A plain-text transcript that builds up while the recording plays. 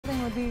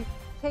would be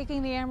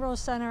taking the Ambrose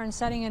Center and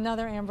setting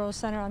another Ambrose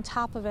Center on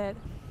top of it.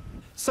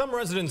 Some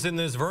residents in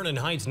this Vernon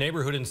Heights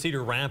neighborhood in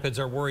Cedar Rapids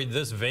are worried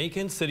this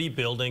vacant city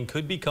building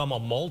could become a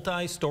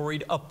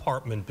multi-storied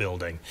apartment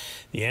building.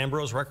 The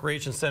Ambrose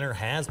Recreation Center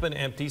has been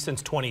empty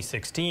since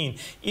 2016,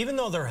 even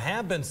though there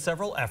have been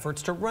several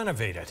efforts to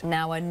renovate it.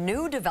 Now, a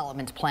new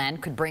development plan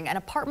could bring an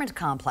apartment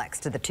complex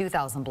to the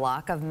 2000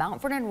 block of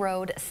Mount Vernon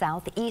Road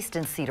southeast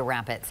in Cedar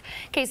Rapids.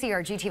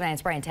 KCRG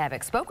TV9's Brian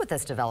Tabak spoke with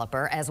this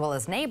developer as well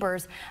as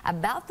neighbors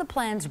about the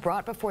plans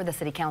brought before the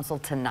City Council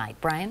tonight.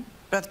 Brian?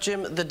 Beth,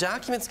 Jim, the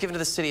documents given to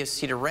the city of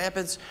Cedar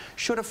Rapids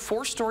showed a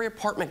 4-story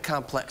apartment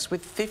complex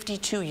with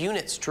 52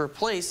 units to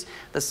replace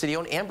the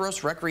city-owned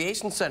Ambrose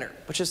Recreation Center,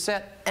 which has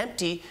sat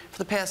empty for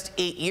the past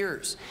 8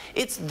 years.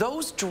 It's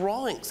those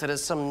drawings that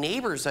has some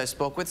neighbors I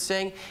spoke with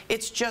saying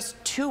it's just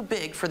too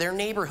big for their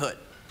neighborhood.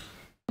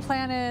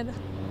 Planted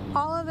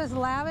all of this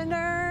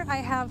lavender. I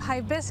have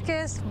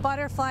hibiscus,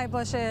 butterfly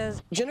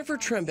bushes. Jennifer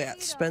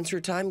Trembath spends her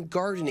time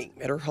gardening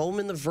at her home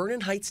in the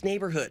Vernon Heights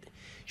neighborhood.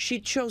 She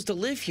chose to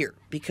live here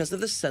because of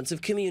the sense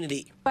of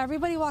community.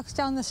 Everybody walks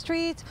down the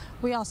street.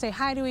 We all say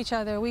hi to each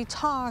other. We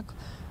talk.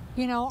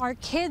 You know, our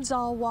kids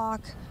all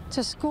walk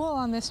to school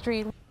on the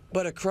street.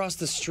 But across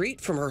the street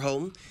from her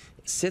home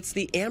sits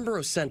the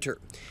Ambrose Center.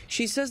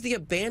 She says the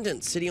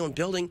abandoned city-owned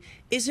building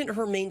isn't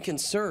her main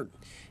concern.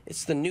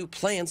 It's the new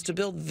plans to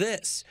build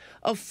this,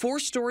 a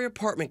 4-story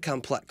apartment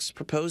complex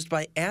proposed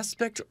by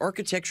Aspect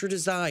Architecture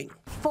Design.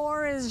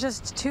 4 is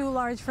just too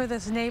large for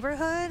this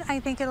neighborhood. I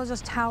think it'll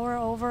just tower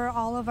over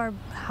all of our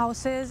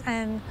houses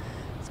and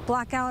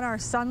block out our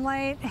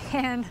sunlight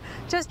and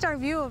just our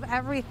view of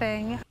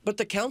everything. But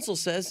the council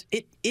says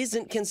it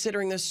isn't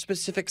considering this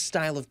specific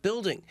style of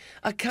building,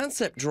 a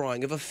concept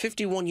drawing of a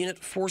 51-unit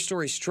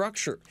 4-story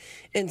structure.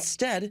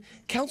 Instead,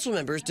 council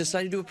members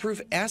decided to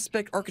approve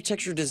Aspect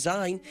Architecture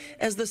Design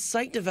as the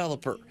site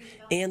developer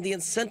and the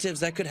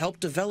incentives that could help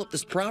develop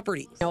this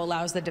property. It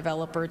allows the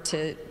developer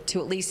to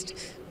at least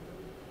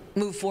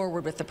move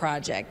forward with the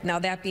project. Now,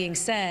 that being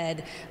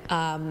said,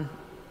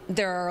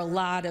 there are a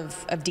lot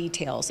of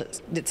details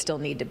that still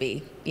need to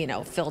be,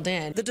 filled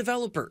in. The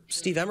developer,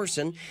 Steve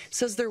Emerson,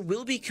 says there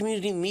will be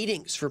community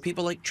meetings for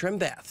people like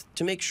Trembath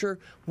to make sure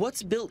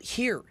what's built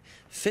here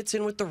fits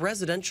in with the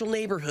residential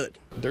neighborhood.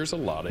 There's a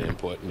lot of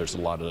input and there's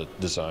a lot of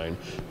design.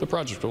 The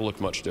project will look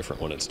much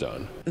different when it's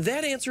done.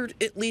 That answered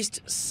at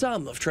least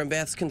some of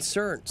Trembath's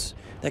concerns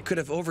that could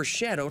have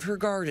overshadowed her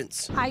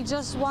gardens. I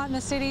just want the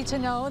city to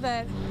know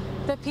that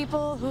the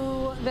people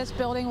who this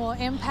building will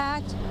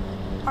impact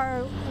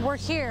we're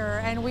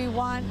here, and we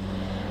want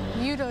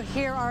you to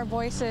hear our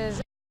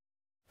voices.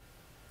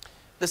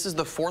 This is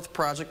the 4th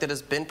project that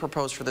has been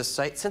proposed for this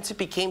site since it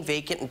became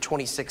vacant in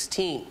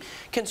 2016.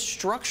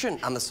 Construction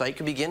on the site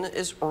could begin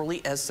as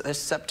early as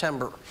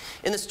September.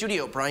 In the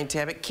studio, Brian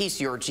Tabak,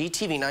 KCRG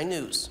TV9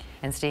 News.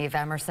 And Steve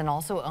Emerson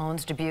also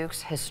owns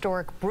Dubuque's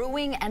historic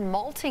brewing and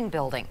malting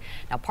building.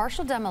 Now,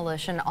 partial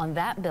demolition on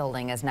that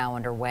building is now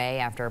underway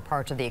after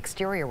parts of the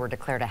exterior were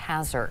declared a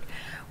hazard.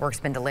 Work's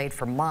been delayed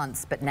for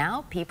months, but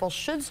now people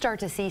should start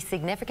to see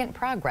significant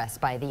progress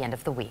by the end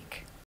of the week.